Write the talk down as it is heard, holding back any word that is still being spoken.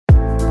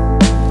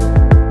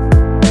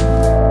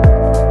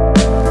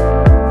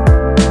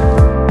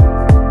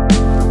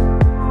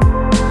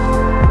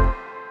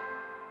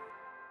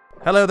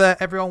Hello there,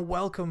 everyone.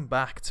 Welcome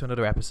back to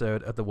another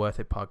episode of the Worth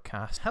It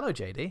podcast. Hello,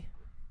 JD.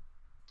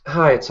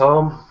 Hi,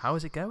 Tom. How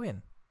is it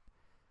going?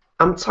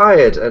 I'm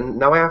tired and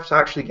now I have to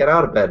actually get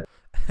out of bed.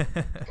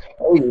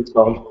 How are you,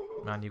 Tom?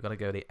 Man, you've got to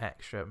go the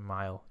extra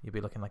mile. You'll be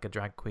looking like a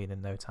drag queen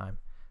in no time.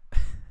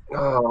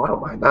 Oh, I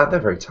don't mind that. They're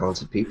very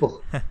talented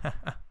people.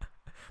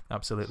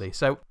 Absolutely.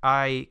 So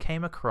I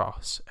came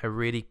across a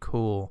really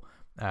cool...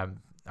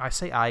 I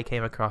say I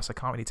came across, I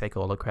can't really take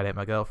all the credit.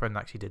 My girlfriend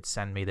actually did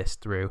send me this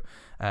through.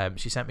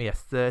 She sent me a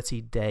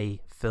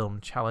 30-day film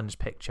challenge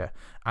picture,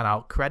 and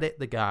I'll credit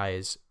the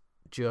guys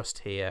just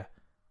here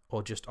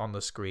or just on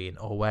the screen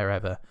or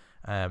wherever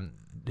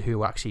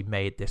who actually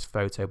made this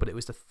photo. But it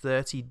was the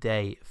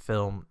 30-day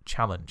film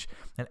challenge,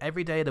 and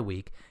every day of the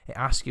week it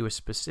asks you a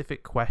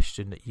specific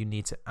question that you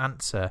need to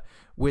answer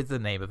with the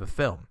name of a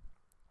film.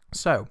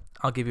 So,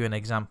 I'll give you an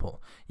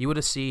example. You would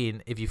have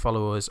seen, if you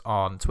follow us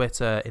on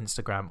Twitter,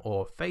 Instagram,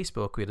 or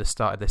Facebook, we would have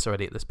started this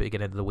already at the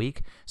beginning of the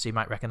week, so you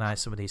might recognise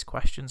some of these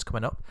questions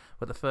coming up.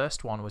 But the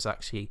first one was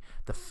actually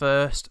the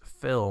first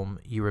film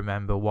you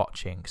remember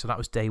watching. So that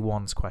was day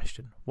one's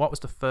question. What was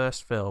the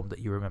first film that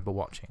you remember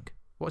watching?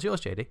 What's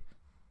yours, JD?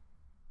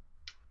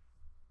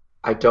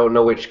 I don't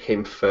know which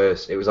came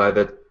first. It was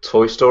either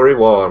Toy Story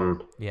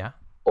 1 Yeah.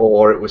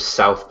 or it was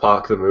South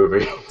Park the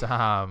movie.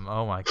 Damn,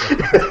 oh my god.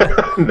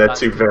 They're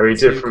two very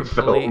different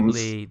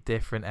completely films.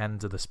 different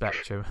ends of the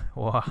spectrum.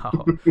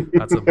 Wow,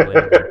 that's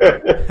unbelievable.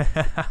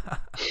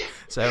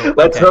 So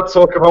Let's okay. not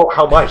talk about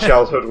how my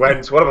childhood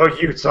went. What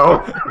about you,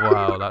 Tom?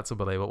 Wow, that's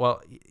unbelievable.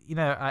 Well, you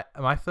know,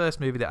 my first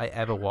movie that I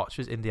ever watched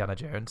was Indiana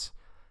Jones.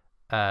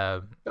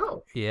 Oh,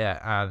 Yeah,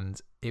 and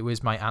it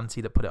was my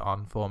auntie that put it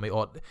on for me.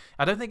 Or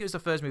I don't think it was the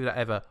first movie that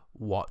I ever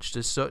watched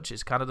as such.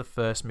 It's kind of the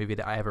first movie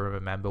that I ever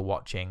remember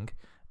watching,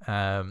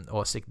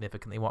 or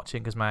significantly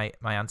watching, because my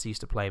auntie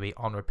used to play me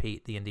on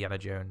repeat the Indiana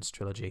Jones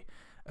trilogy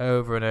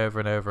over and over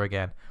and over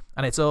again.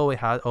 And it's always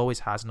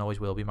has and always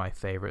will be my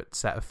favorite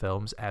set of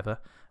films ever,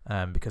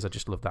 because I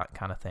just love that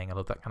kind of thing. I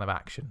love that kind of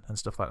action and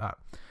stuff like that.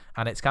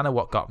 And it's kind of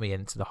what got me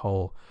into the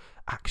whole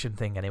action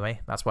thing anyway.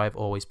 That's why I've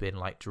always been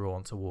like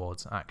drawn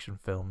towards action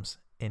films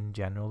in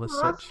general as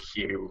such. that's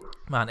cute.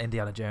 Man,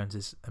 Indiana Jones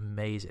is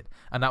amazing.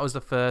 And that was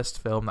the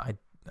first film that I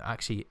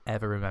actually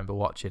ever remember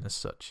watching as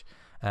such.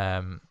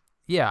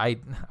 Yeah, I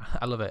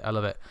love it. I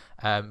love it.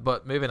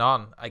 But moving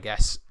on, I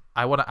guess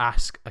I want to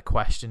ask a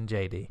question,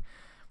 JD.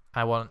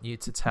 I want you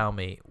to tell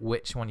me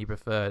which one you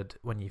preferred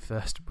when you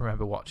first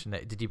remember watching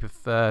it. Did you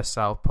prefer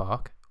South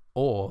Park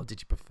or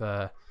did you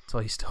prefer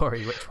Toy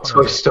Story? Which one?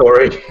 Toy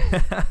Story.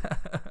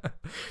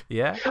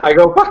 Yeah? I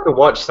go back and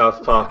watch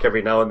South Park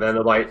every now and then.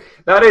 I'm like,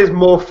 that is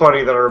more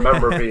funny than I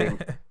remember being.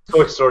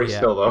 Toy Story Yeah.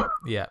 still, though.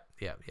 Yeah,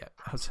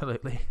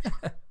 absolutely.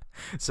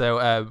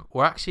 So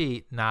we're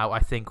actually now, I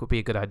think would be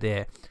a good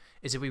idea,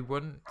 is if we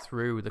run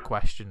through the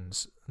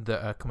questions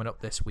that are coming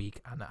up this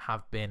week and that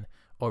have been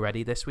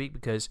already this week,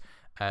 because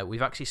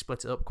we've actually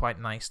split it up quite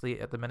nicely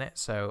at the minute.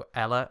 So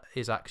Ella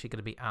is actually going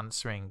to be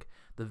answering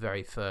the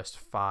very first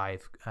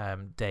 5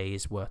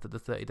 days worth of the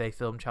 30-day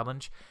film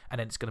challenge, and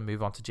then it's going to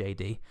move on to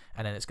JD,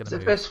 and then it's going to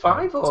move first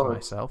 5 to or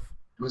myself.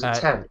 was it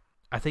 10?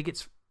 I think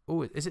it's...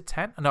 Oh, is it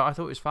 10? No, I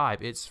thought it was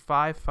 5. It's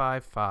 5,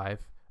 5,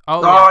 5.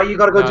 Oh, Oh, yeah. you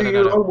gotta go No, do no,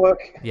 your no. homework.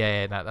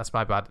 Yeah, no, that's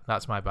my bad.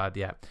 That's my bad,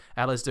 yeah.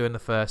 Ella's doing the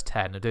first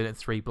 10. We're doing it in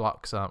 3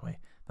 blocks, aren't we?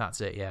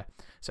 That's it, yeah.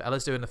 So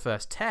Ella's doing the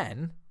first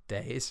 10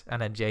 days, and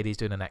then JD's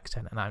doing the next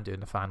 10, and I'm doing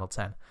the final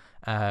 10.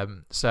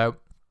 So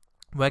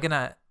we're going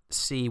to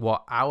see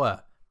what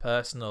our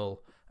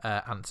personal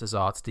answers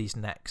are to these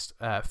next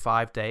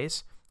 5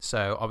 days.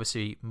 So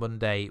obviously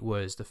Monday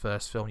was the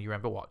first film you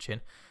remember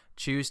watching.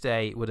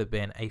 Tuesday would have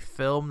been a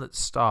film that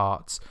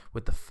starts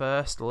with the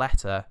first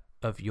letter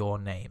of your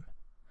name.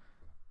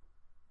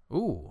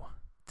 Ooh,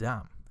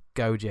 damn.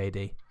 Go,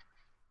 JD.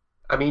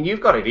 I mean,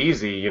 you've got it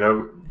easy, you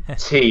know.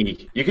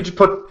 T. You could just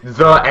put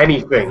the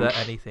anything. The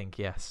anything,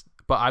 yes.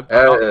 But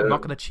I'm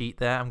not going to cheat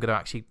there. I'm going to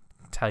actually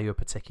tell you a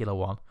particular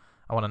one.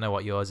 I want to know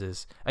what yours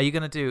is. Are you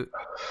going to do...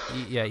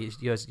 Yeah,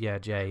 yours... Yeah,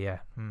 J, yeah.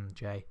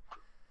 J.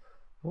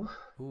 Ooh.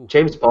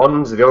 James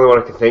Bond's the only one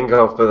I can think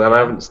of, but then I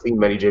haven't seen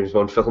many James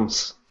Bond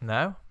films.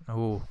 No?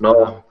 Ooh.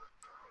 No.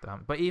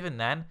 Damn. But even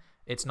then,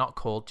 it's not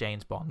called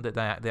James Bond.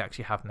 They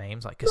actually have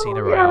names, like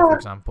Casino Royale, for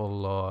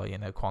example, or, you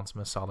know,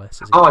 Quantum of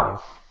Solace. Is it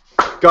Oh,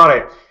 got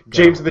it.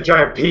 James and the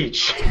Giant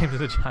Peach. James of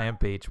the Giant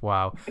Peach.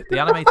 Wow. The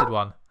animated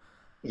one.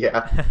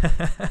 Yeah.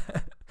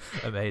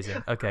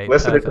 Amazing. Okay.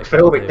 Listen, it's a perfect.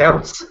 film, That'll it do.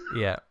 counts.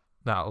 Yeah,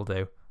 that'll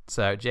do.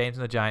 So, James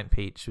and the Giant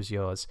Peach was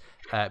yours.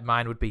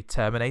 Mine would be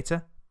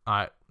Terminator.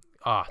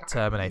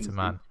 Terminator,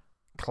 man.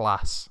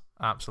 Class.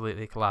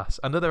 Absolutely class.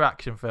 Another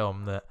action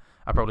film that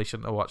I probably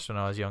shouldn't have watched when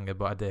I was younger,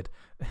 but I did.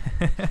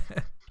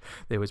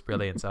 It was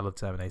brilliant. I love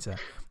Terminator.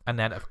 And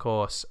then, of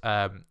course,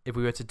 if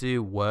we were to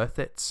do Worth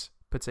It's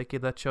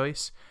particular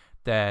choice,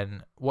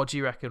 then what do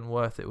you reckon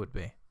Worth It would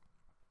be?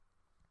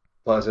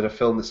 Well, is it a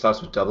film that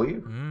starts with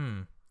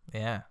W?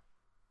 Yeah.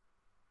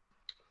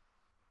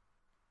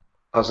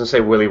 I was going to say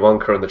Willy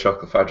Wonka and the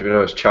Chocolate Factory, but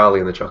no, it's Charlie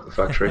and the Chocolate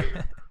Factory.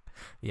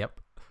 Yep.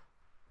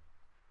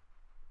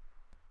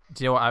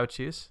 Do you know what I would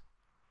choose?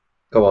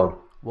 Go on.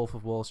 Wolf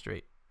of Wall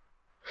Street.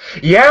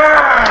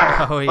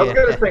 Yeah! Oh, I was yeah.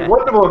 going to say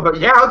Wonder Woman, but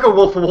yeah, I'll go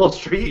Wolf of Wall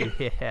Street.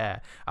 Yeah,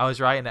 I was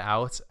writing it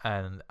out,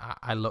 and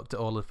I looked at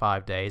all the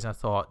 5 days, and I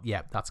thought,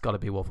 yeah, that's got to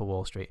be Wolf of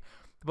Wall Street.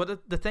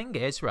 But the thing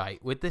is,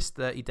 right, with this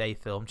 30-day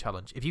film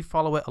challenge, if you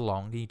follow it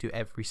along and you do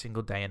every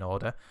single day in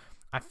order,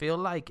 I feel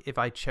like if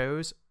I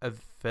chose a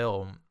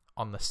film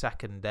on the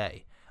second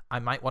day, I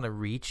might want to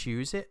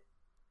re-choose it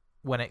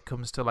when it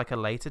comes to like a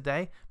later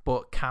day.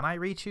 But can I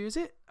re-choose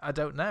it? I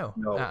don't know.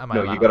 No, Am I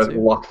no, you allowed got to to?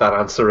 lock that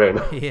answer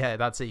in. Yeah,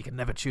 that's it. You can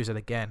never choose it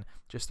again.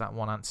 Just that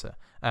one answer.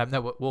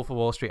 No, Wolf of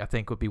Wall Street, I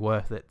think, would be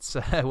worth its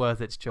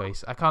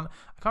choice. I can't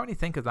really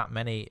think of that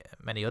many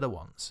other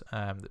ones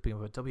that begin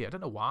with a W. I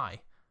don't know why.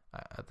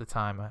 At the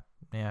time,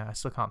 I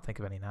still can't think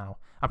of any now.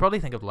 I'll probably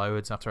think of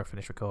loads after I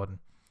finish recording.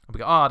 I'll be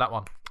go, oh, that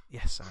one.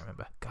 Yes, I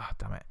remember. God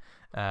damn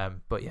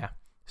it. But yeah.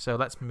 So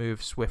let's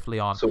move swiftly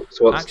on. So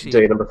what's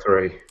day number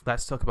 3?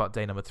 Let's talk about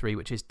day number 3,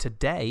 which is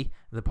today,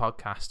 the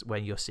podcast,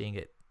 when you're seeing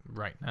it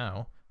right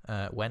now,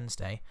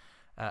 Wednesday,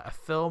 a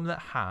film that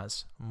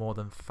has more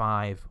than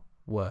 5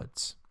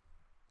 words.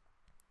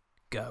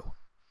 Go.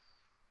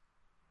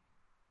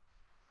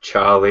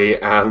 Charlie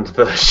and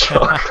the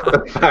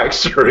Chocolate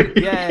Factory.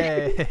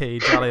 Yay!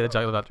 Charlie and the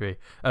Chocolate Factory.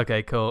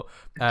 Okay, cool.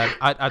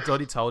 I'd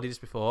already told you this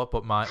before,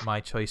 but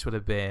my choice would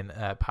have been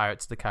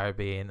Pirates of the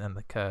Caribbean and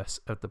the Curse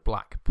of the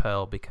Black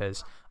Pearl,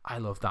 because I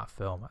love that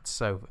film.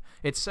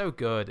 It's so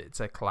good. It's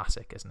a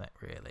classic, isn't it,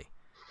 really?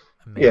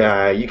 Amazing.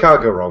 Yeah, you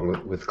can't go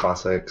wrong with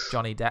classics.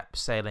 Johnny Depp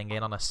sailing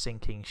in on a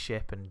sinking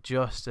ship, and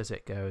just as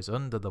it goes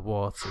under the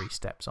water, he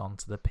steps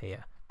onto the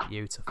pier.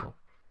 Beautiful.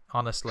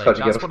 Honestly, How'd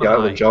you that's get one of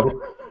my...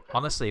 John?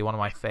 Honestly, one of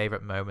my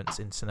favourite moments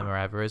in cinema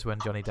ever is when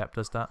Johnny Depp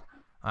does that.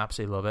 I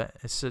absolutely love it.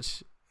 It's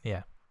it's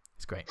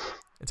great.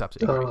 It's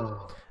absolutely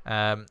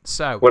great.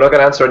 So we're not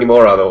going to answer any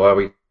more, though, are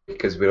we?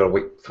 Because we don't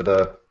wait for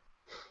the...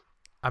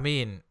 I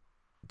mean,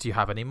 do you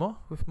have any more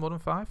with more than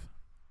 5?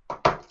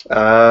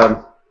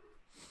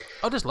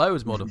 Oh, there's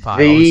loads more than 5.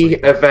 The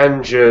obviously.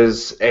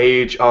 Avengers: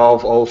 Age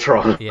of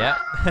Ultron. Yeah.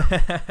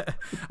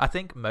 I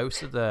think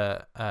most of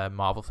the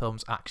Marvel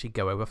films actually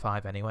go over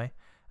 5 anyway.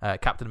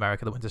 Captain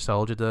America: The Winter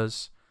Soldier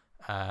does.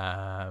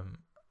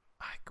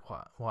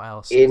 What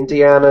else?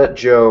 Indiana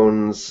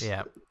Jones.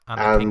 Yeah.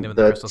 And the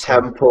the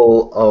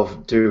Temple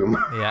of Doom.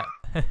 Yeah.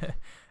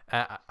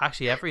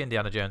 Actually, every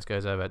Indiana Jones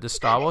goes over. Does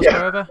Star Wars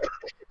go over?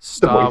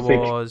 Star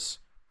Wars: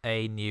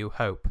 A New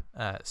Hope.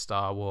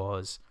 Star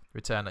Wars: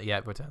 Return of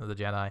the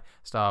Jedi.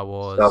 Star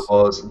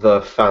Wars: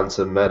 The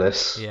Phantom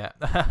Menace. Yeah.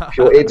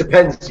 It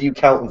depends. You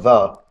count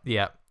the.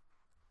 Yeah.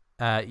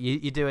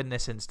 You do in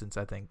this instance,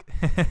 I think.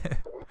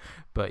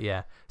 But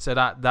yeah, so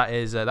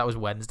that was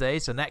Wednesday.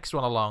 So next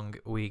one along,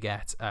 we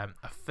get a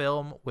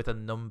film with a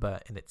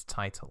number in its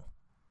title.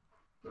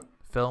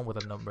 Film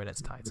with a number in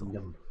its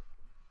title.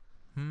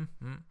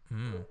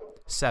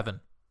 7.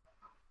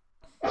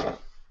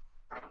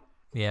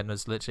 Yeah, and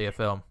there's literally a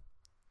film.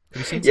 Have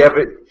you seen? Yeah,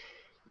 but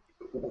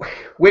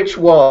which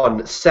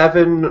one?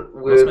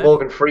 7 with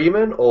Morgan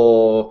Freeman,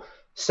 or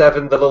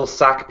 7 the little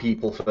sack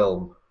people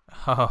film?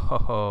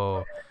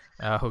 Oh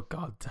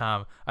god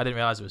damn! I didn't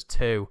realize it was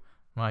 2.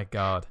 My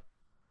god.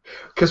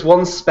 Because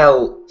one's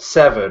spelled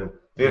 7,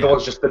 the other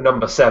one's just the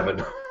number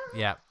 7.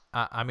 Yeah,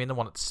 I mean the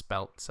one that's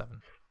spelt 7.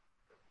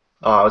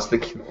 Oh, I was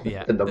thinking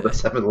the number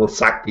 7 little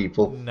sack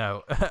people.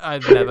 No,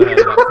 I've never heard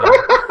of that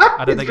film.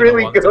 I don't think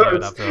really anyone wants to hear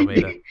that film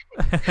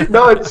either.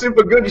 No, it's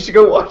super good. You should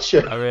go watch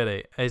it. Oh,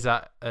 really? Is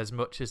that as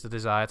much as the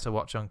desire to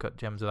watch Uncut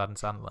Gems with Adam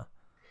Sandler?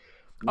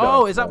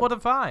 No, is that more than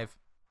 5?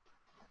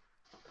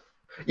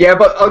 Yeah,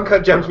 but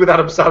Uncut Gems with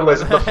Adam Sandler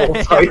is the full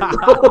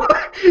title.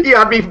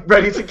 Yeah, I'd be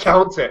ready to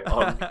count it.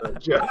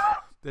 Uncut Gems.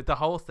 The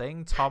whole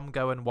thing, Tom,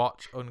 go and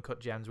watch Uncut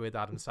Gems with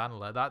Adam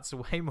Sandler. That's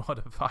way more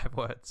than 5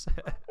 words.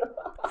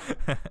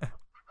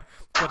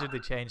 Why did they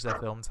change their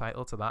film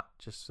title to that?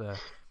 Just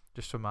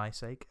for my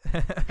sake.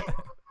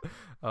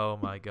 Oh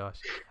my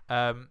gosh.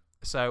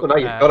 So well, now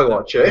you've got to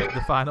watch it.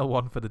 The final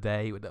one for the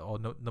day, or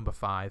number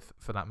 5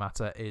 for that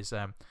matter, is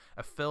a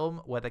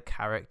film where the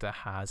character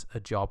has a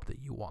job that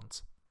you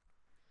want.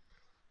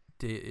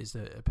 Is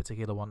there a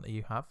particular one that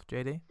you have,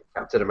 JD?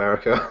 Captain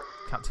America.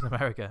 Captain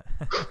America.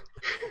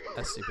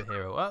 A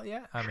superhero. Well,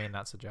 yeah, I mean,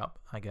 that's a job,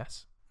 I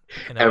guess.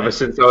 Ever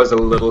since I was a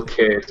little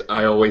kid,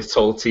 I always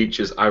told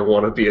teachers I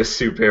want to be a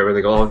superhero. And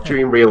they go, oh,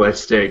 dream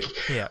realistic.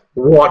 Yeah.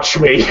 Watch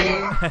me.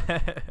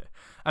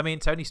 I mean,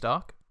 Tony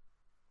Stark,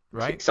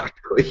 right?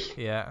 Exactly.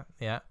 Yeah.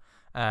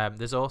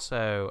 There's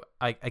also,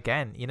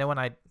 again, you know, when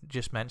I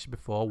just mentioned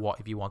before, what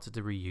if you wanted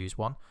to reuse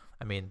one?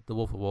 I mean, The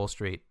Wolf of Wall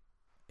Street,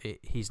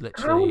 he's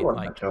literally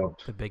like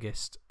the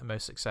biggest,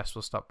 most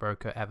successful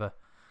stockbroker ever,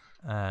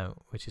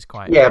 which is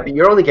quite... Yeah, but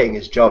you're only getting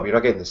his job. You're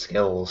not getting the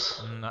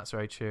skills. That's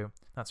very true.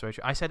 That's very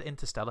true. I said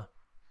Interstellar.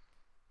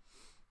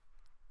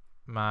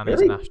 Man,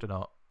 really? He's an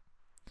astronaut.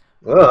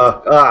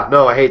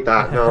 No, I hate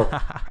that. No.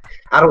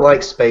 I don't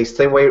like space.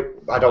 Same way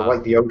I don't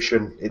like the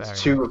ocean.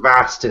 It's too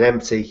vast and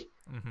empty.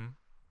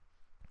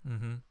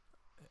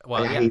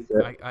 Well, I hate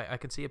it. I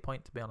can see your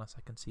point, to be honest.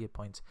 I can see your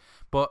point.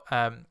 But,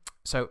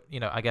 so,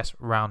 you know, I guess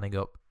rounding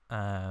up,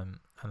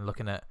 and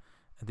looking at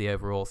the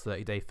overall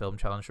 30-day film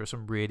challenge, there are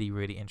some really,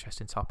 really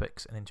interesting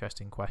topics and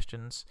interesting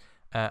questions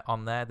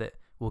on there that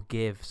will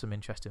give some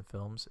interesting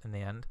films in the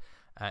end.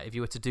 If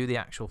you were to do the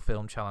actual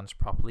film challenge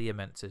properly, you're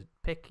meant to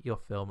pick your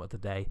film of the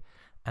day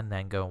and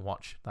then go and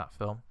watch that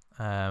film,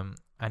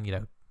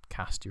 and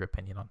cast your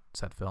opinion on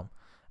said film.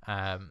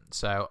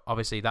 So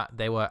obviously that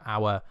they were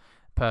our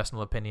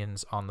personal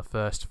opinions on the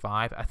first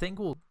 5. I think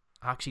we'll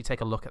actually take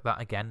a look at that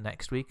again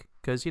next week,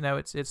 because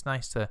it's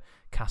nice to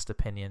cast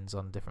opinions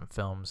on different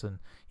films and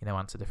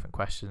answer different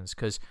questions,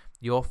 because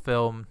your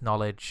film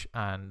knowledge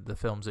and the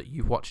films that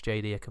you've watched,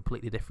 JD, are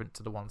completely different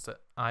to the ones that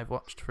I've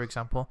watched, for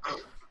example.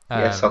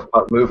 South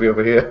Park movie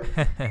over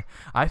here.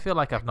 I feel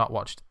like I've not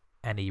watched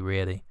any,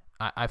 really.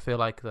 I feel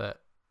like that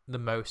the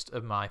most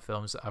of my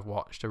films that I've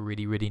watched are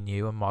really, really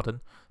new and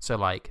modern. So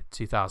like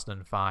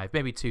 2005,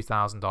 maybe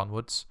 2000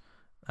 onwards.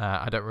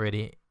 I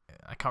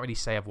can't really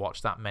say I've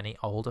watched that many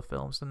older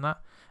films than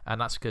that. And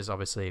that's because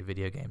obviously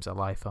video games are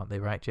life, aren't they,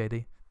 right,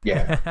 JD?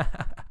 Yeah.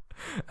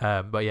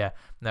 But yeah,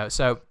 no.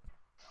 So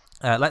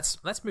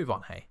let's move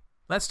on. Hey,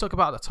 let's talk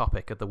about the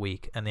topic of the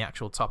week and the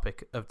actual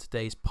topic of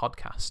today's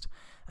podcast.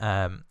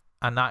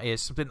 And that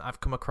is something I've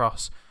come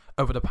across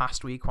over the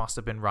past week whilst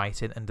I've been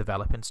writing and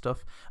developing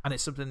stuff, and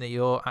it's something that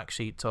you're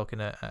actually talking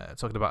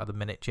about at the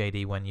minute,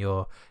 JD, when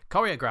you're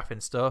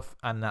choreographing stuff,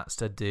 and that's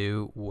to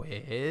do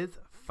with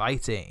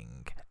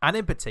fighting, and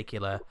in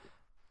particular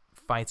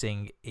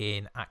fighting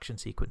in action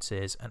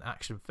sequences and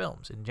action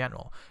films in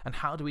general. And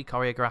how do we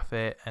choreograph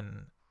it,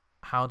 and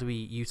how do we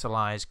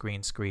utilize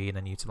green screen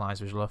and utilize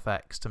visual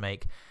effects to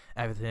make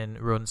everything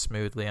run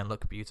smoothly and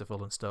look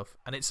beautiful and stuff.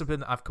 And it's something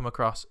that I've come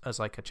across as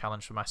like a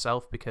challenge for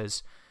myself,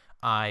 because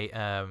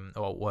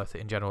or Worth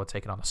It in general,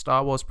 taking on a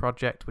Star Wars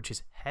project, which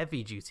is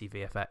heavy duty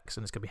VFX,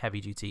 and it's going to be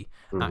heavy duty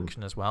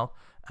action as well.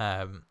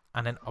 And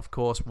then, of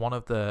course, one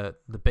of the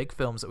big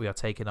films that we are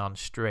taking on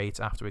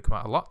straight after we come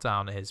out of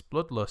lockdown is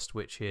Bloodlust,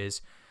 which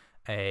is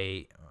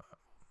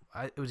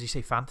would you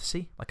say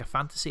fantasy? Like a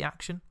fantasy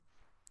action?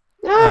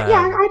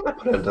 I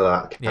put it into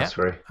that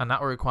category. Yeah, and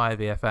that will require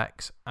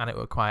VFX, and it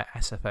will require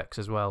SFX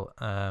as well,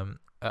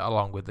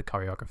 along with the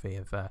choreography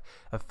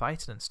of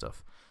fighting and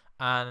stuff.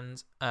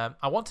 And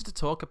I wanted to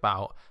talk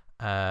about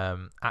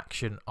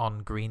action on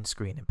green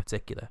screen in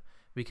particular,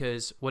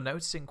 because we're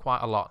noticing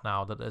quite a lot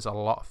now that there's a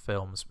lot of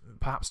films,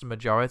 perhaps the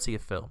majority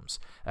of films,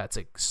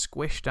 to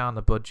squish down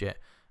the budget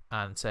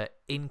and to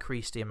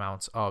increase the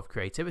amount of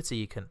creativity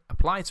you can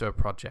apply to a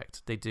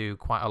project. They do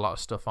quite a lot of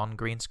stuff on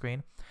green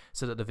screen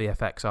so that the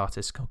VFX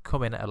artists can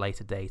come in at a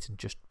later date and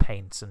just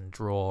paint and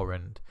draw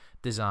and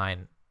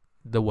design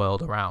the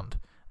world around.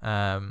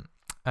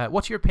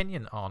 What's your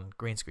opinion on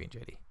green screen,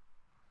 JD?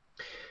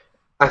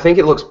 I think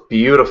it looks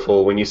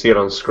beautiful when you see it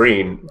on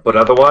screen, but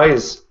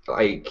otherwise,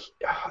 like,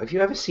 have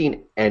you ever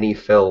seen any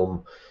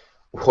film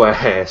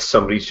where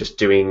somebody's just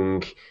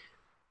doing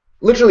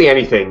literally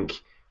anything,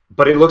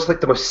 but it looks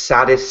like the most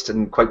saddest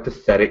and quite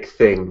pathetic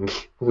thing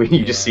when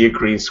you just see a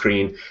green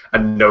screen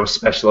and no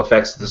special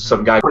effects? There's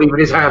some guy putting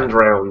his hand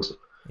round.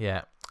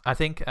 Yeah, I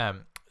think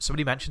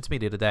somebody mentioned to me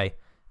the other day,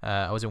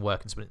 I was in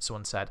work and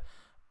someone said,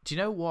 do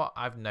you know what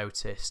I've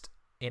noticed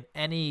in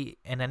any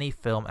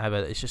film ever?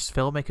 It's just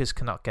filmmakers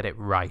cannot get it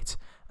right.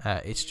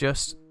 It's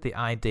just the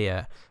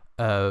idea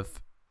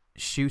of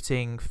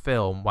shooting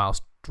film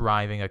whilst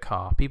driving a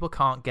car. People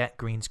can't get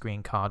green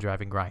screen car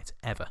driving right,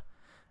 ever.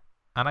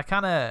 And I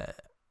kind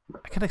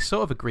of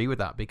sort of agree with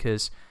that,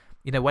 because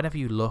whenever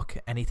you look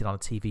at anything on a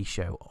TV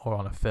show or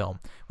on a film,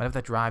 whenever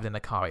they're driving in the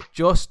car, it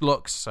just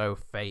looks so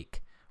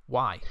fake.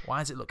 Why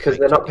does it look fake? Because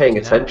they're not paying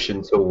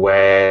attention to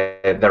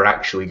where they're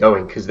actually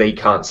going, because they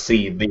can't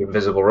see the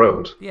invisible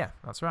road. Yeah,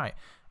 that's right.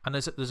 And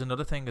there's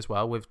another thing as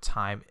well with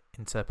time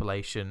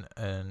interpolation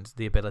and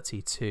the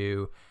ability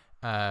to,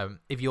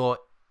 if you're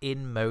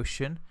in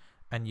motion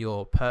and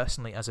you're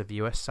personally as a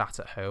viewer sat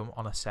at home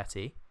on a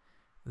settee,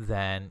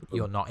 then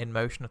you're not in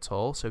motion at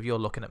all. So if you're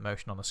looking at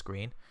motion on the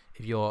screen,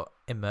 if you're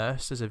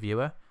immersed as a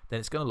viewer, then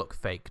it's going to look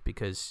fake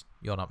because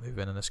you're not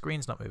moving and the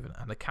screen's not moving,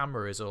 and the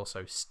camera is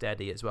also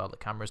steady as well. The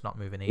camera's not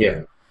moving either.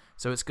 Yeah.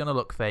 So it's going to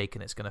look fake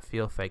and it's going to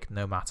feel fake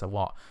no matter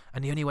what.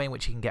 And the only way in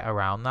which you can get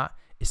around that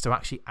is to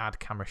actually add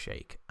camera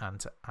shake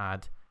and to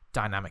add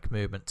dynamic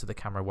movement to the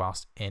camera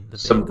whilst in the vehicle.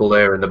 Simple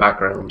there in the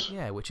background.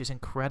 Yeah, which is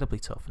incredibly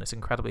tough and it's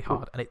incredibly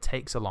hard and it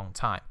takes a long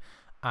time.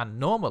 And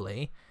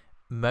normally,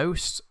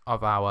 most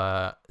of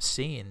our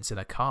scenes in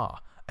a car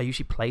are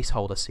usually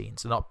placeholder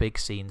scenes. They're not big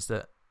scenes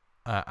that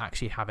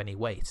actually have any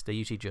weight. They're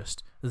usually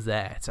just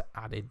there to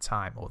add in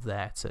time or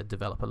there to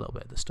develop a little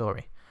bit of the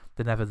story.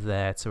 They're never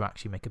there to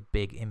actually make a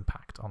big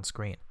impact on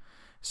screen.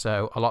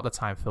 So a lot of the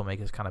time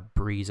filmmakers kind of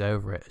breeze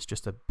over it as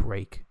just a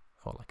break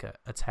or like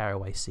a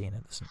tearaway scene.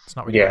 It's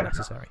not really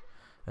necessary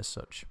as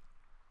such.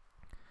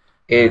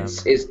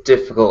 It's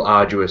difficult,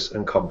 arduous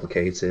and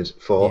complicated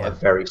for a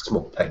very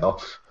small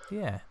payoff.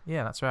 Yeah,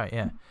 that's right,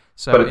 yeah.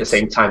 So but at the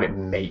same time it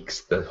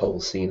makes the whole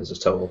scene as a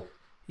total.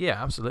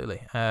 Yeah,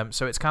 absolutely.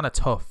 So it's kind of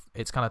tough.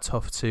 It's kind of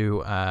tough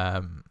to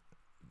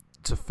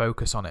to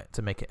focus on it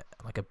to make it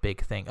like a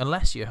big thing,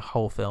 unless your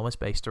whole film is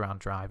based around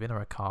driving or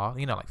a car,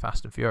 like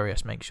Fast and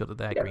Furious. Make sure that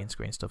their green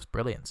screen stuff's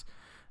brilliant.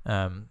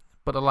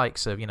 But the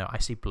likes of, I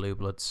see Blue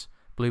Bloods.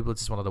 Blue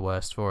Bloods is one of the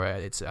worst for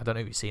it. I don't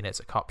know if you've seen it. It's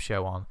a cop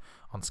show on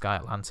Sky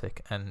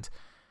Atlantic, and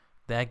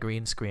their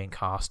green screen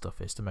car stuff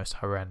is the most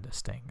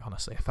horrendous thing.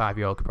 Honestly, a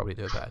 5-year-old could probably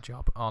do a better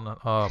job. Oh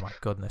my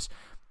goodness!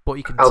 But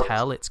you can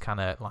tell it's kind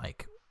of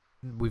like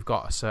we've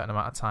got a certain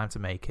amount of time to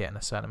make it and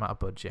a certain amount of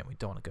budget, and we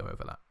don't want to go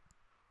over that.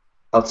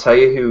 I'll tell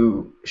you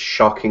who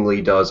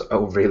shockingly does a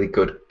really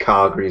good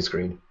car green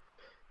screen.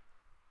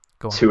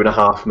 Go on.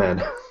 2.5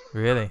 Men.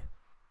 Really?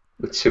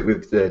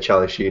 with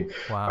Charlie Sheen.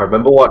 Wow. I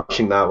remember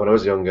watching that when I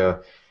was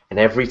younger, and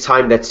every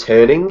time they're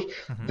turning,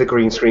 the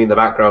green screen in the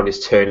background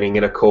is turning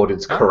in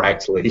accordance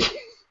correctly.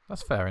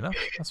 That's fair enough.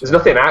 There's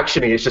nothing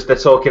actiony, it's just they're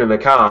talking in the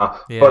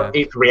car, but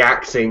it's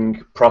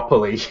reacting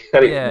properly,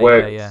 and it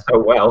works so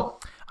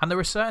well. And there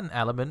are certain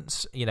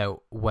elements,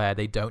 where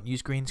they don't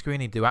use green screen.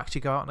 They do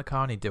actually go out in a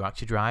car and they do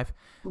actually drive.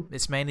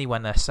 It's mainly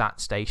when they're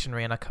sat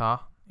stationary in a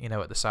car,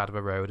 at the side of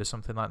a road or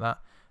something like that.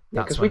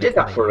 Yeah, because we did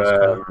that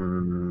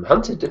for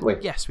Hunted, didn't we?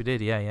 Yes, we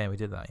did. Yeah, we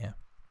did that. Yeah,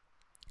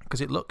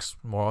 because it looks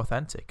more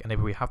authentic, and if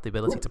we have the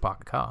ability to park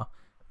a car,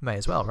 may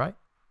as well, right?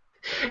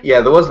 Yeah,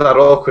 there was that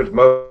awkward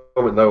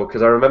moment though,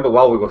 because I remember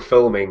while we were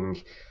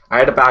filming, I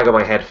had a bag on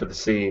my head for the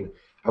scene,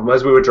 and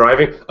as we were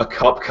driving, a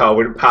cop car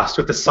went past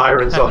with the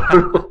sirens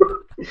on.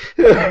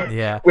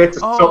 Yeah, we had to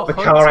stop the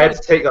car. I had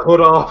to take the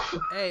hood off.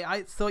 Hey,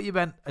 I thought you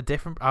meant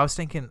I was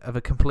thinking of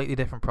a completely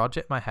different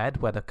project in my head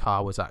where the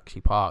car was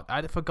actually parked.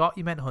 I forgot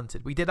you meant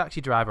Hunted. We did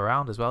actually drive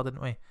around as well,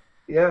 didn't we?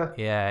 Yeah.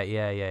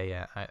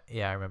 Yeah.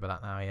 I remember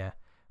that now. Yeah,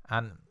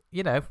 and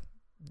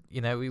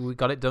we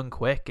got it done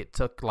quick. It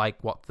took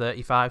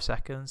 35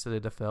 seconds to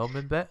do the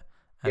filming bit.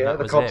 And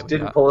the cops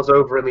didn't pull us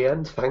over in the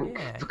end. Thank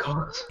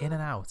God. In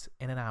and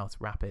out,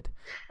 rapid.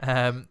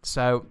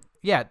 So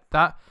yeah,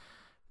 that.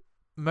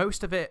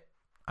 Most of it,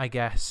 I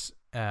guess,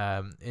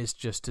 is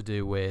just to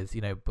do with,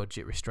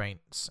 budget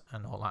restraints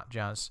and all that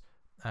jazz.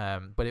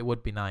 But it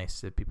would be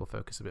nice if people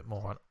focus a bit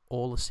more on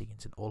all the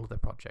scenes in all of their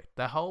project.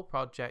 Their whole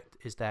project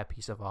is their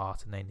piece of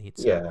art, and they need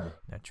to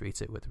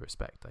treat it with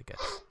respect, I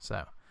guess.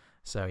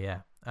 So yeah.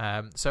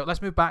 So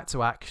let's move back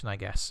to action, I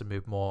guess, and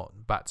move more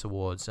back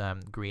towards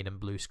green and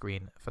blue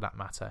screen for that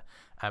matter.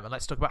 And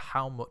let's talk about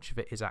how much of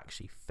it is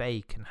actually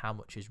fake and how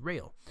much is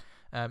real.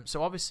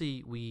 So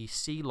obviously we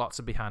see lots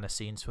of behind the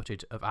scenes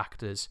footage of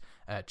actors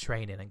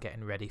training and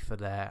getting ready for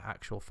their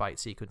actual fight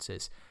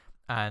sequences,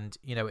 and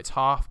it's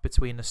half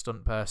between the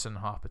stunt person,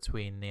 half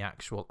between the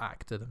actual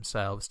actor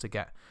themselves to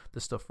get the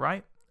stuff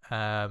right.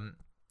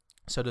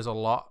 So there's a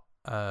lot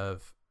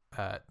of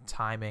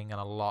timing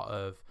and a lot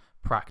of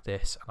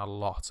practice and a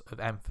lot of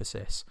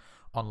emphasis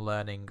on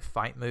learning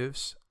fight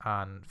moves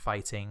and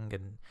fighting,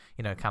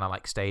 and kind of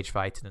like stage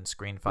fighting and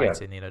screen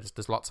fighting.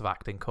 There's lots of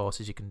acting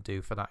courses you can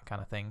do for that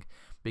kind of thing,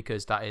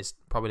 because that is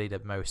probably the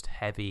most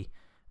heavy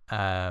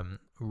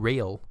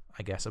real,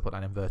 I guess I put that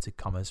in inverted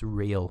commas,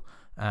 real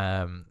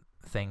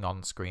thing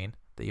on screen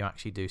that you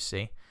actually do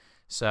see.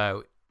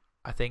 So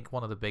I think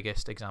one of the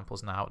biggest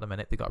examples now at the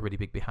minute, they got a really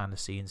big behind the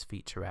scenes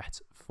featurette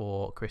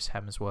for Chris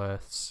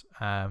Hemsworth's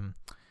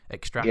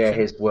Extraction. Yeah,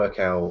 his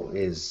workout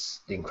is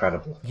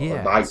incredible.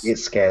 Yeah, it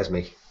scares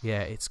me.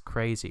 Yeah, it's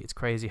crazy. It's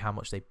crazy how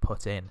much they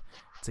put in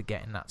to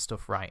getting that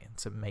stuff right and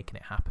to making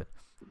it happen.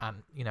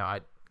 And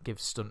I give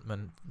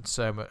stuntmen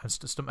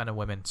and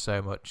women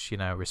so much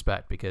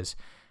respect, because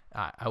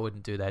I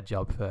wouldn't do their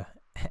job for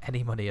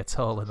any money at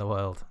all in the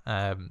world.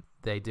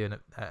 They do an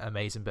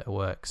amazing bit of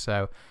work.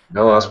 So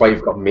no, that's why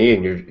you've got me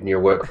in your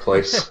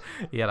workplace.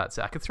 Yeah, that's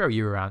it. I could throw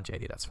you around,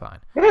 JD. That's fine.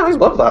 Yeah, I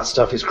love that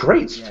stuff. It's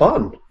great. It's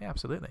fun. Yeah,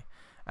 absolutely.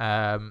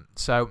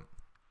 So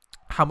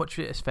how much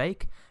of it is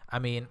fake? I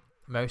mean,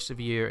 most of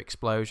your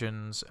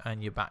explosions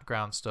and your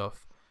background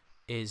stuff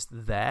is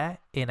there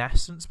in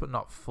essence, but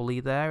not fully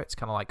there. It's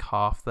kind of like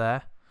half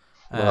there.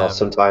 Well,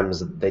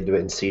 sometimes they do it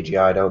in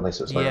CGI, don't they?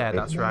 So it's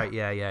that's right.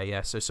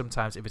 Yeah. So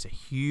sometimes if it's a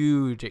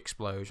huge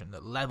explosion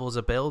that levels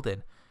a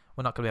building,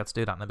 we're not going to be able to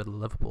do that in the middle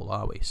of Liverpool,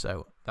 are we?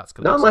 So that's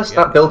going to not unless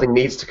that building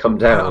needs to come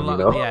down.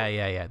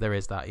 Yeah. There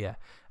is that. Yeah.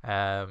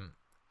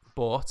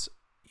 But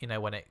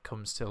when it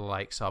comes to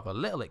sort of a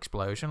little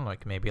explosion,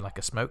 like maybe like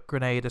a smoke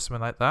grenade or something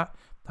like that,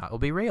 that will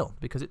be real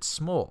because it's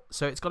small.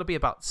 So it's got to be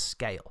about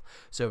scale.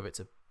 So if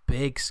it's a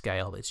big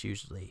scale, it's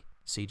usually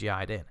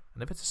CGI'd in,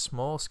 and if it's a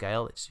small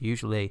scale, it's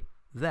usually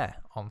there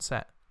on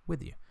set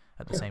with you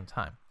at the same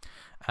time.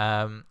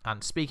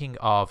 And speaking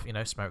of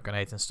smoke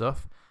grenades and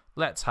stuff,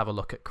 let's have a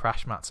look at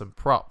crash mats and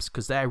props,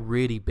 because they're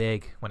really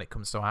big when it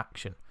comes to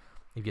action.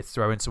 If you're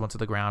throwing someone to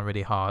the ground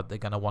really hard, they're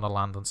going to want to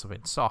land on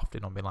something soft. They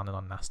don't be landing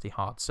on nasty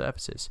hard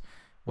surfaces.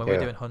 When we're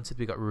doing Hunted,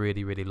 we got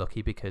really, really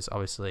lucky because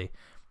obviously,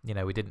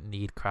 we didn't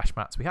need crash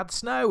mats. We had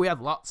snow. We had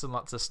lots and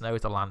lots of snow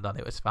to land on.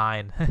 It was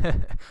fine.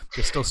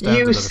 There's still stones.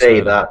 You say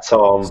that,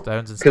 Tom.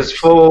 Because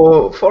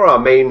for our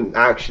main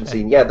action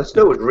scene, the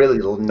snow was really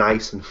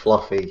nice and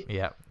fluffy.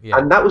 Yeah.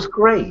 And that was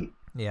great.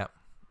 Yeah.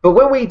 But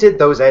when we did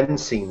those end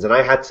scenes and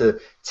I had to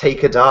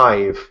take a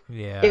dive,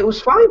 Yeah. it was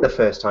fine the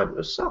first time. It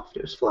was soft,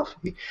 it was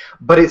fluffy.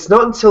 But it's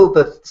not until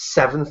the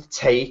seventh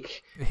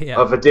take Yeah.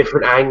 of a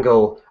different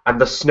angle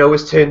and the snow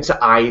has turned to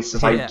ice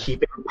as I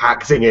keep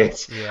impacting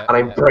it Yeah, and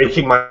I'm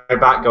breaking my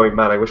back going,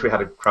 man, I wish we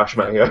had a crash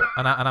mat here.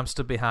 And I'm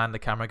stood behind the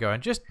camera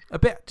going, just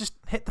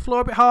hit the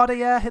floor a bit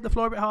harder, hit the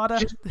floor a bit harder.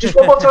 Just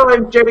one more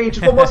time, Jenny,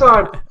 just one more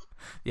time.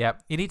 Yeah,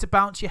 you need to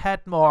bounce your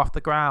head more off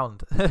the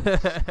ground.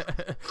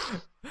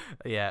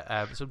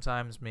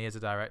 Sometimes me as a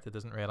director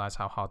doesn't realise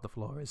how hard the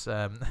floor is,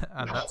 and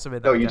that's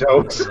something that no, you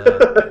don't.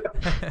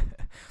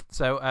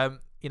 So,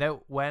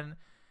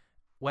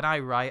 when I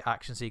write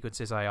action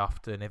sequences,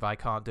 if I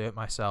can't do it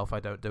myself, I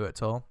don't do it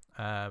at all.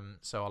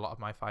 So a lot of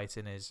my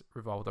fighting is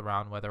revolved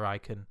around whether I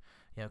can,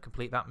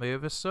 complete that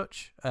move as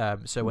such.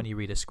 So when you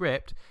read a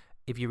script,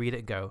 if you read it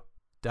and go,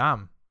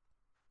 damn,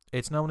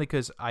 it's normally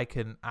because I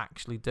can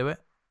actually do it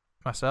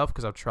myself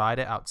because I've tried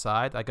it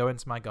outside. I go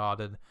into my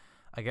garden,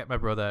 I get my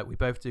brother, we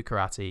both do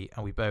karate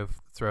and we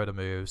both throw the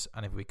moves,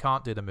 and if we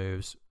can't do the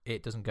moves,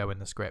 it doesn't go in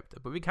the script,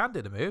 but we can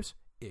do the moves,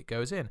 it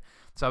goes in.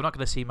 So I'm not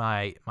going to see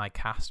my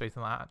cast or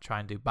anything like that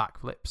try and do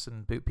backflips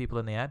and boot people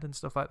in the head and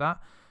stuff like that,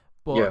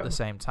 but at the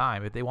same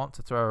time, if they want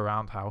to throw a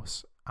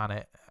roundhouse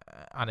and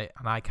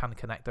I can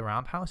connect the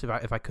roundhouse,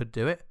 if I could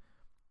do it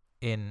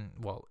in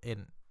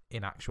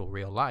actual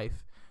real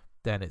life,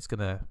 then it's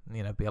gonna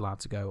be allowed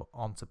to go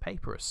onto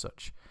paper as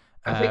such.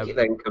 I think it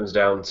then comes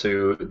down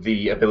to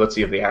the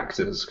ability of the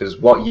actors, because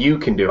what you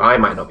can do, I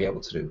might not be able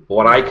to do. But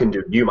what I can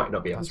do, you might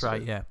not be able to do.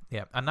 That's right,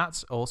 yeah. And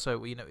that's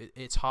also,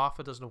 it's half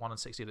a dozen of 1 and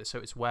 60. So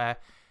it's where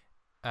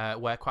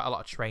quite a lot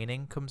of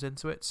training comes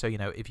into it. So,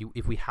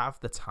 if we have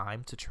the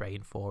time to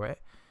train for it,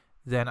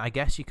 then I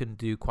guess you can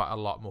do quite a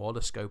lot more.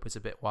 The scope is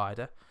a bit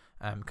wider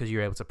because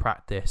you're able to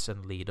practice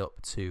and lead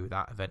up to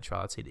that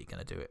eventuality that you're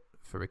going to do it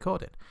for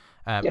recording.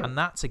 And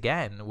that's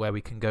again where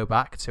we can go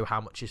back to how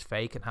much is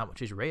fake and how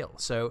much is real.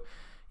 So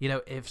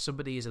if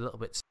somebody is a little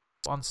bit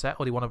on set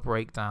or they want to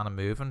break down a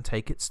move and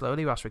take it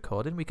slowly whilst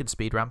recording, we can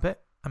speed ramp it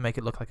and make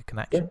it look like a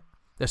connection.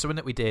 There's something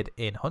that we did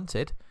in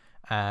Hunted,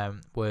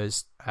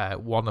 was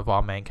one of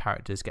our main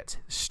characters gets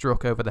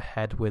struck over the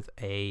head with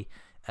a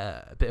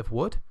bit of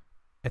wood.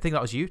 I think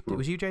that was you. It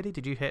was you, JD.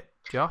 Did you hit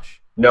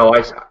Josh? No,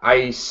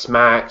 I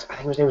smacked, I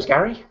think his name was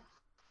Gary.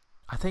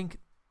 I think.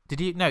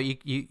 Did you? No,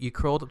 you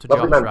crawled up to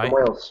Lovely Josh, man right?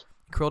 from Wales.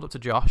 You crawled up to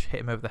Josh, hit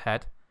him over the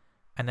head,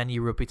 and then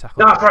you rugby tackled.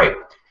 No, that's right.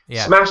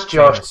 Yeah, Smash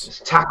Josh,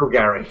 Seamus. tackle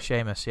Gary.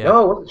 Seamus, yeah.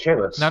 No, it wasn't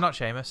Seamus. No, not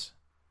Seamus.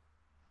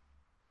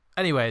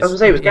 Anyways, I was going to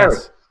say it was Gary.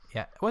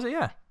 Yeah, was it?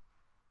 Yeah.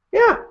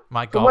 Yeah.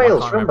 My God, Wales,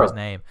 I can't remember his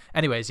name.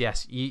 Anyways,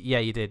 yes,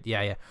 you did.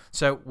 Yeah.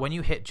 So when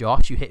you hit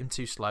Josh, you hit him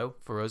too slow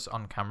for us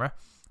on camera.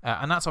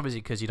 And that's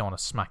obviously because you don't want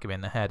to smack him in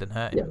the head and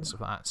hurt him and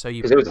stuff like that. So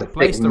you because it was a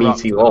thick,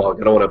 meaty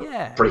log. I don't want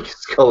to break his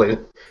skull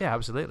in. Yeah,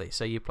 absolutely.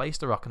 So you placed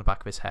the rock in the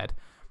back of his head,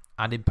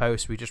 and in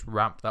post we just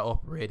ramped that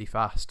up really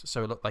fast,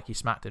 so it looked like he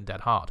smacked him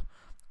dead hard,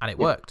 and it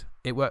worked.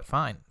 It worked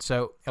fine.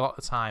 So a lot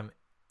of the time,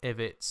 if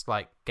it's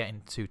like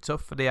getting too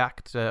tough for the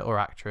actor or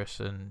actress,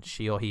 and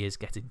she or he is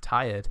getting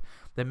tired,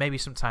 then maybe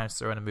sometimes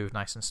throwing a move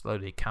nice and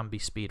slowly can be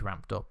speed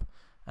ramped up.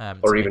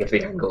 Or even if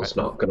the angle's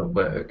not going to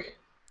work.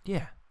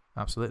 Yeah,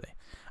 absolutely.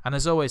 And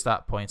there's always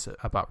that point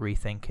about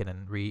rethinking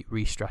and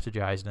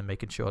re-strategizing and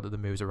making sure that the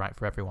moves are right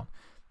for everyone.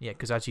 Yeah,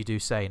 because as you do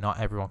say,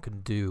 not everyone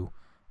can do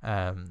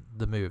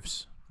the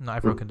moves. Not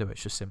everyone can do it.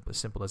 It's just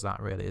simple as that,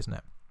 really, isn't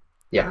it?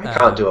 Yeah, I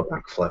can't do a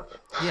backflip.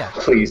 Yeah.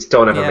 Please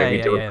don't ever make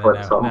me do a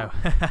flip, Tom.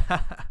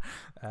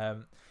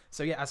 No.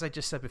 So yeah, as I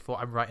just said before,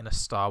 I'm writing a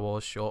Star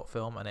Wars short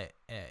film, and it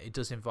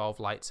does involve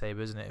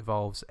lightsabers, and it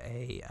involves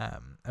a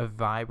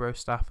vibro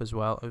staff as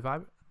well.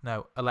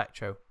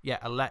 Electro. Yeah,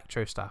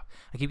 electro staff.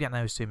 I keep getting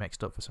those two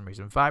mixed up for some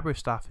reason. Vibro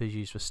staff is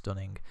used for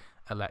stunning.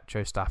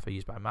 Electro staff are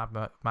used by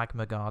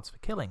magma guards for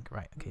killing.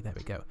 Right, okay, there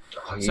we go.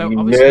 Oh, so you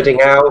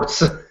nerding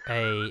out.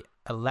 A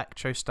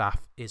electro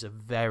staff is a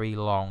very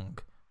long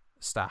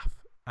staff,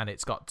 and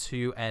it's got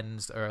two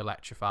ends that are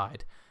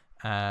electrified.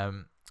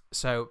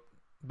 So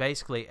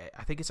basically,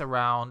 I think it's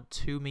around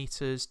 2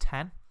 meters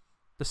 10,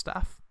 the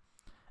staff.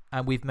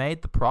 And we've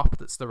made the prop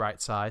that's the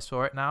right size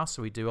for it now,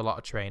 so we do a lot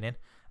of training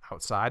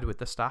outside with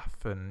the staff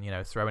and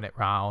throwing it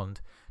round,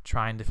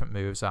 trying different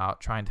moves out,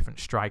 trying different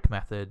strike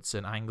methods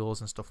and angles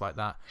and stuff like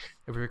that.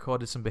 We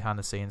recorded some behind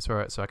the scenes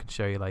for it, so I can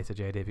show you later,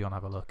 JD, if you want to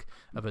have a look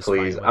of us.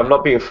 Please, I'm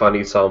not being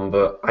funny, Tom,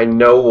 but I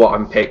know what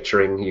I'm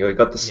picturing. You've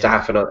got the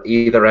staff, and on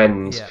either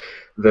end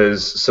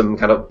there's some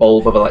kind of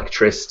bulb of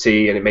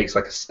electricity, and it makes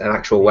like an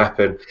actual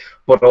weapon.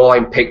 But all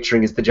I'm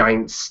picturing is the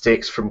giant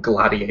sticks from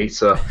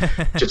Gladiator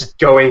just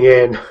going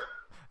in.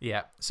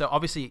 Yeah, so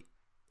obviously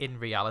in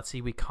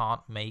reality we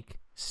can't make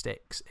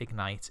sticks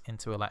ignite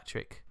into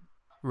electric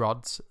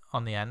rods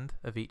on the end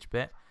of each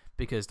bit,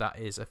 because that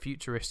is a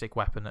futuristic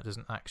weapon that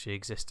doesn't actually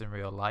exist in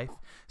real life.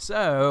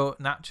 So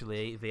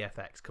naturally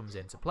VFX comes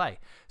into play.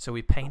 So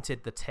we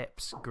painted the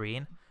tips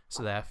green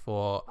So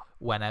therefore,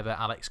 whenever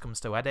Alex comes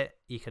to edit,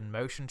 you can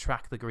motion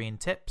track the green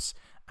tips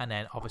and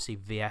then obviously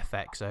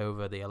VFX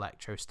over the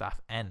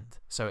electrostaff end,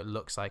 so it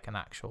looks like an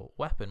actual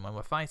weapon when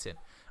we're fighting.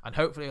 And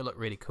hopefully it'll look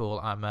really cool.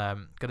 I'm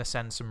going to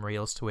send some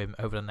reels to him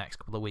over the next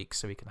couple of weeks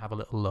so he can have a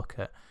little look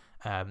at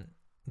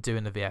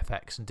doing the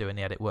VFX and doing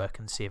the edit work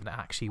and see if it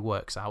actually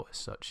works out as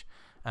such.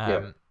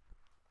 And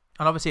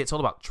obviously it's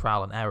all about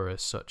trial and error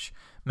as such.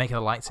 Making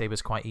a lightsaber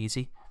is quite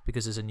easy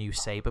because there's a new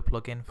saber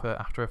plugin for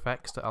After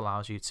Effects that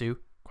allows you to,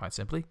 quite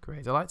simply,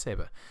 create a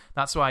lightsaber.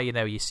 That's why,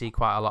 you see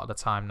quite a lot of the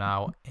time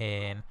now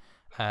in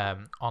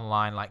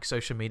online like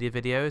social media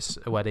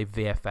videos where they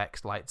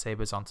VFX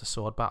lightsabers onto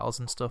sword battles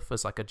and stuff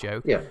as like a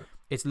joke.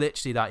 It's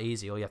literally that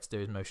easy. All you have to do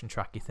is motion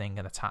track your thing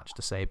and attach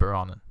the saber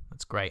on, and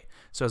that's great.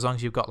 So as long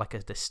as you've got like a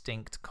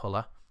distinct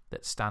color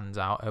that stands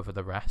out over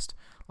the rest,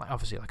 like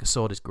obviously like a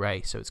sword is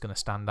grey, so it's going to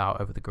stand out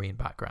over the green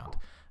background,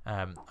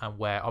 and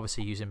we're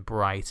obviously using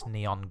bright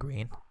neon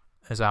green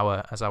as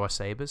our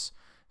sabers,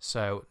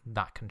 so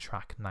that can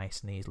track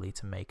nice and easily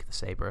to make the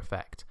saber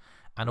effect.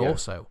 And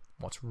also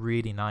what's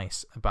really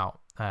nice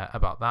about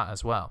that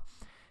as well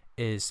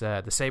is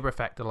the saber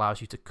effect allows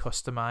you to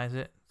customize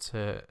it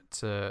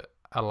to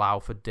allow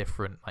for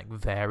different like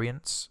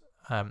variants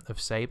of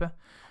saber.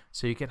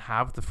 So you can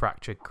have the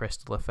fractured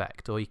crystal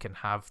effect, or you can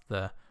have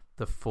the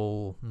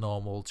full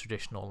normal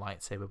traditional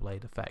lightsaber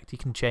blade effect. You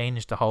can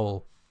change the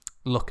whole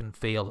look and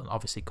feel and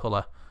obviously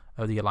color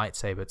of your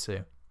lightsaber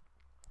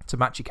to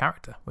match your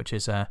character, which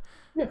is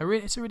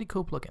it's a really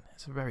cool plugin.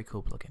 It's a very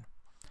cool plugin.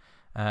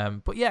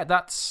 But yeah,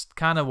 that's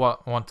kind of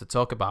what I want to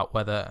talk about,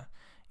 whether,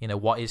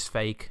 what is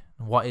fake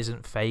and what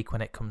isn't fake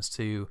when it comes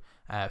to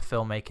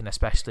filmmaking,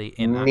 especially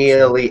in action.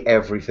 Nearly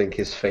everything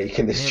is fake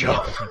in this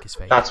job. Everything is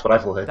fake. That's what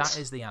I've learned. That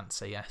is the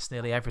answer, yes.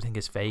 Nearly everything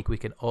is fake. We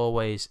can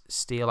always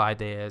steal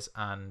ideas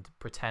and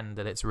pretend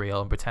that it's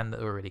real and pretend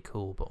that we're really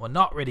cool, but we're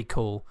not really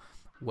cool.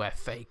 We're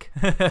fake.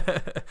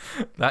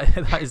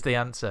 that is the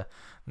answer.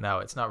 No,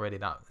 it's not really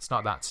that. It's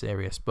not that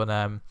serious.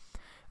 But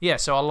yeah,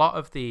 so a lot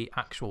of the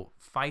actual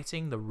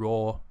fighting, the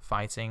raw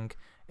fighting,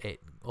 it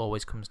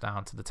always comes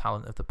down to the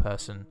talent of the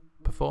person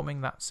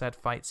performing that said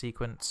fight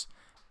sequence.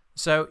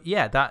 So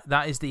yeah,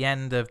 that is the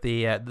end of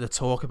the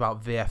talk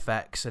about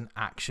VFX and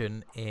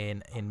action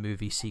in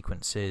movie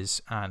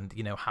sequences, and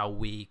how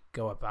we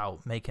go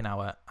about making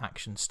our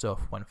action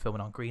stuff when filming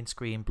on green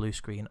screen, blue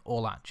screen,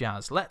 all that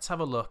jazz. Let's have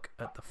a look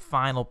at the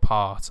final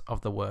part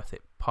of the Worth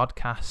It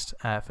podcast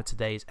for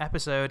today's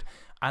episode,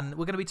 and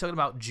we're going to be talking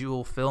about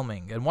dual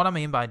filming. And what I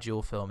mean by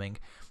dual filming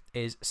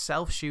is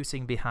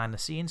self-shooting behind the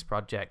scenes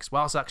projects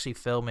whilst actually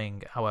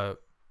filming our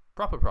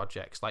proper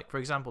projects. Like, for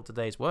example,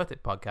 today's Worth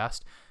It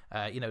podcast,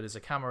 there's a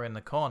camera in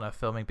the corner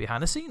filming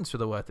behind the scenes for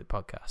the Worth It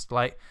podcast.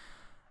 Like,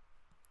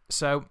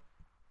 so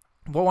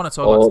what I want to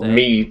talk about today... Or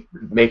me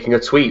making a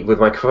tweet with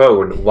my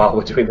phone while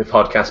we're doing the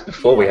podcast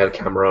before we had a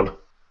camera on.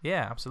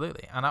 Yeah,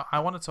 absolutely. And I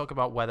want to talk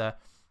about whether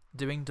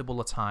doing double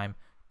the time,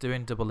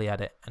 doing double the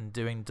edit, and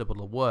doing double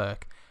the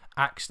work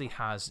actually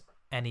has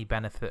any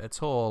benefit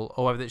at all,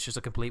 or whether it's just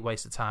a complete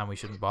waste of time, we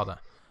shouldn't bother.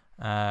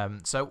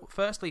 So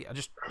firstly,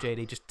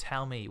 JD, just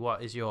tell me,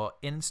 what is your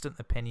instant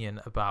opinion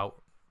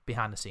about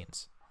behind the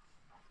scenes?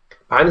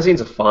 Behind the scenes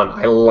are fun.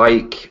 I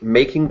like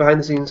making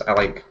behind the scenes. I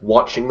like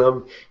watching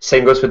them.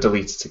 Same goes for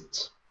deleted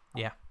scenes.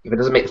 Yeah. If it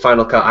doesn't make the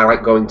final cut, I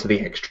like going to the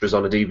extras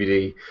on a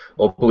DVD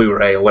or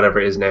Blu-ray or whatever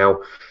it is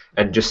now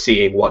and just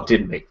seeing what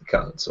didn't make the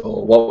cuts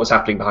or what was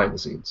happening behind the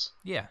scenes.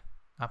 Yeah,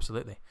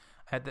 absolutely.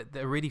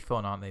 They're really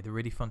fun, aren't they? They're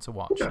really fun to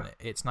watch. Yeah. And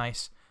it's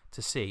nice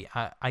to see.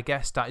 I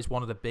guess that is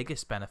one of the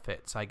biggest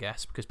benefits,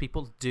 because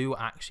people do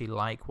actually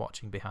like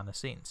watching behind the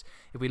scenes.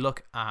 If we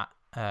look at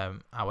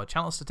our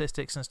channel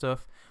statistics and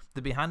stuff,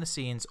 the behind the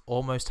scenes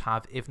almost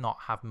have, if not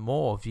have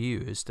more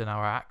views than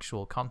our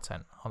actual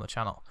content on the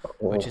channel,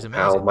 which is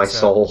amazing. Ow, my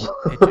soul.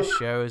 It just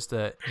shows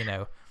that,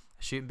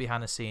 shooting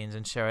behind the scenes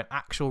and showing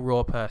actual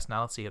raw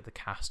personality of the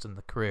cast and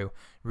the crew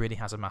really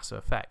has a massive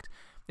effect.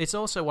 It's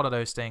also one of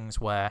those things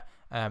where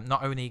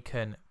not only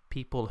can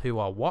people who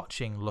are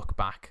watching look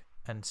back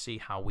and see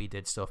how we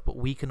did stuff, but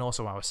we can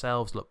also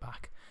ourselves look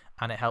back,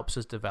 and it helps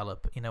us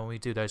develop. When we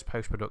do those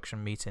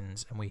post-production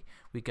meetings and we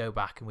go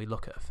back and we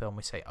look at a film,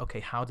 we say, okay,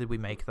 how did we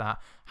make that?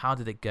 How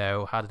did it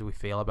go? How did we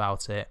feel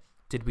about it?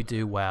 Did we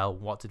do well?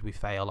 What did we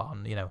fail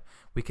on?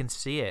 We can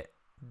see it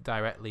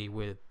directly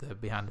with the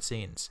behind the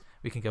scenes.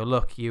 We can go,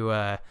 look, you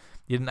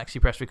didn't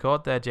actually press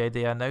record there,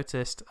 JD. I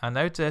noticed.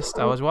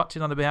 I was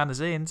watching on the behind the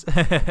scenes.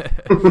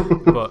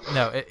 But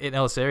no, in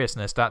all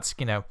seriousness, that's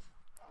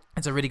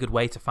it's a really good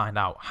way to find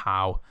out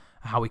how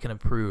we can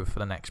improve for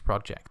the next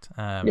project.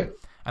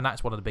 And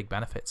that's one of the big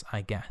benefits,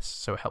 I guess.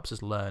 So it helps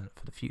us learn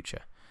for the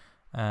future.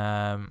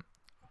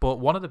 But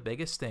one of the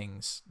biggest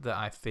things that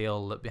I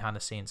feel that behind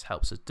the scenes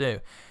helps us do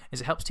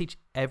is it helps teach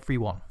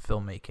everyone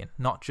filmmaking,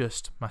 not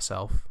just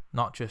myself,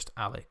 not just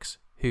Alex,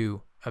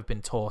 who have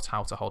been taught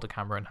how to hold a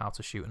camera and how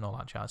to shoot and all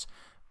that jazz,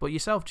 but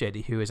yourself,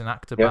 JD, who is an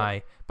actor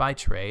by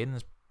trade and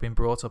has been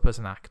brought up as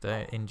an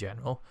actor in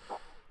general.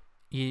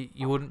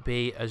 You wouldn't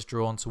be as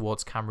drawn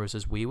towards cameras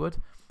as we would,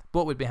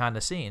 But with behind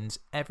the scenes,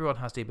 everyone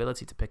has the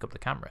ability to pick up the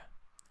camera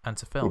and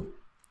to film.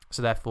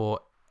 So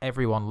therefore,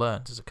 everyone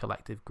learns as a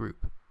collective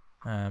group.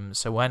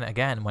 So when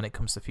it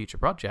comes to future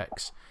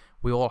projects,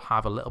 we all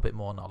have a little bit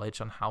more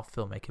knowledge on how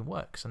filmmaking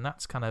works, and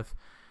that's kind of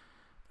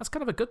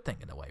a good thing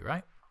in a way,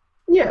 right?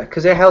 Yeah,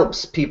 because it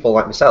helps people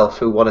like myself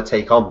who want to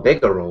take on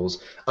bigger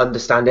roles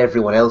understand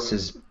everyone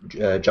else's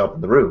job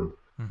in the room.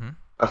 Mm-hmm.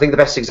 I think the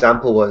best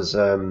example was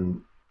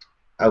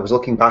I was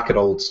looking back at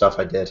old stuff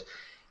I did,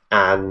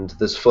 and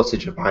there's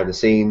footage of behind the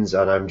scenes,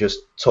 and I'm just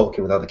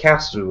talking with other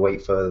cast as we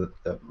wait for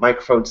the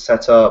microphone to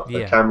set up,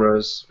 the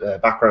cameras,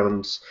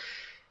 backgrounds.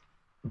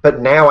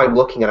 But now I'm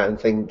looking at it and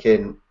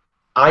thinking,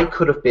 I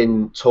could have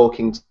been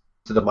talking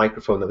to the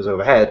microphone that was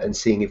overhead and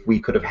seeing if we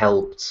could have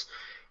helped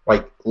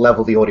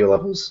level the audio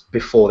levels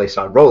before they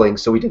started rolling,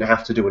 so we didn't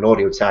have to do an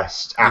audio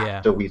test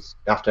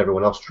after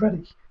everyone else was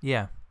ready.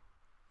 Yeah.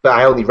 But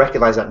I only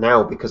recognize that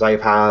now because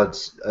I've had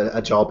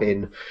a job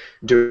in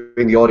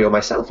doing the audio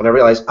myself, and I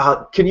realized,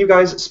 can you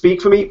guys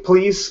speak for me,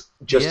 please,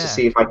 just to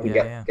see if I can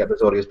get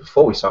those audios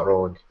before we start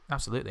rolling.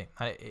 Absolutely,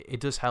 it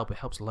does help. It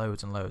helps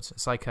loads and loads.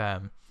 It's like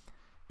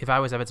if I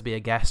was ever to be a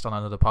guest on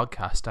another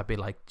podcast, I'd be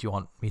like, do you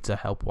want me to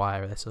help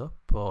wire this up?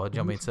 Or do you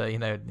want me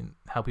to,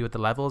 help you with the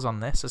levels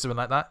on this or something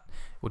like that?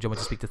 Or do you want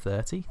me to speak to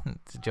 30? Do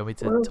you want me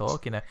to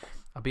talk?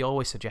 I'd be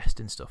always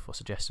suggesting stuff or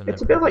suggesting...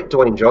 It's a bit like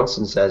Dwayne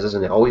Johnson says,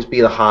 isn't it? Always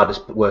be the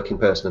hardest working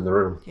person in the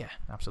room. Yeah,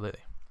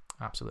 absolutely.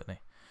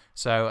 Absolutely.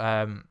 So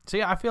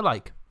yeah, I feel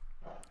like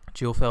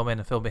dual filming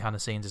and film behind the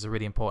scenes is a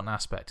really important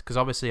aspect because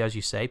obviously, as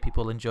you say,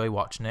 people enjoy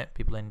watching it.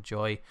 People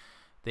enjoy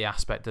the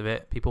aspect of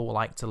it. People will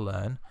like to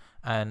learn.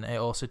 And it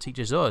also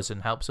teaches us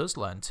and helps us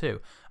learn too.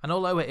 And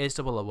although it is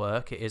double the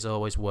work, it is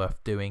always worth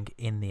doing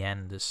in the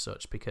end as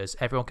such because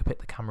everyone can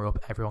pick the camera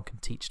up, everyone can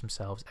teach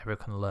themselves,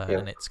 everyone can learn,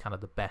 and it's kind of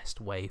the best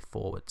way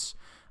forwards.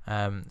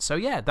 So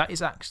yeah, that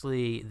is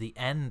actually the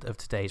end of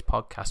today's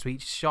podcast. We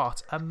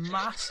shot a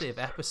massive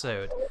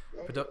episode.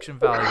 Production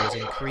value has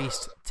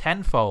increased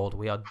tenfold.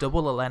 We are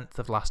double the length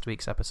of last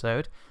week's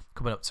episode,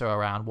 coming up to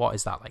around,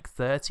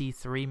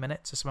 33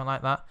 minutes or something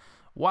like that.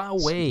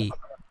 Wowee.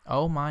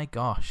 Oh my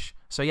gosh.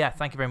 So yeah,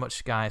 thank you very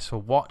much, guys, for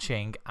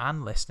watching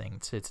and listening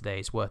to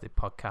today's Worth It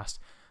podcast.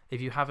 If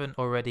you haven't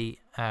already,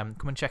 come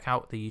and check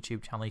out the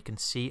YouTube channel. You can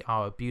see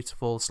our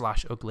beautiful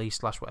 / ugly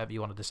 / whatever you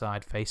want to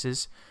decide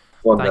faces.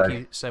 Thank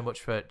you so much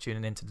for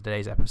tuning in to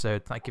today's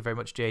episode. Thank you very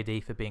much,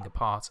 JD, for being a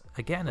part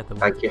again of the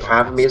Worth It podcast. Thank you for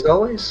having me as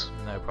always.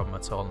 No problem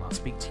at all. And I'll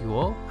speak to you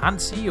all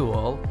and see you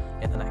all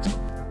in the next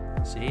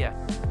one. See ya.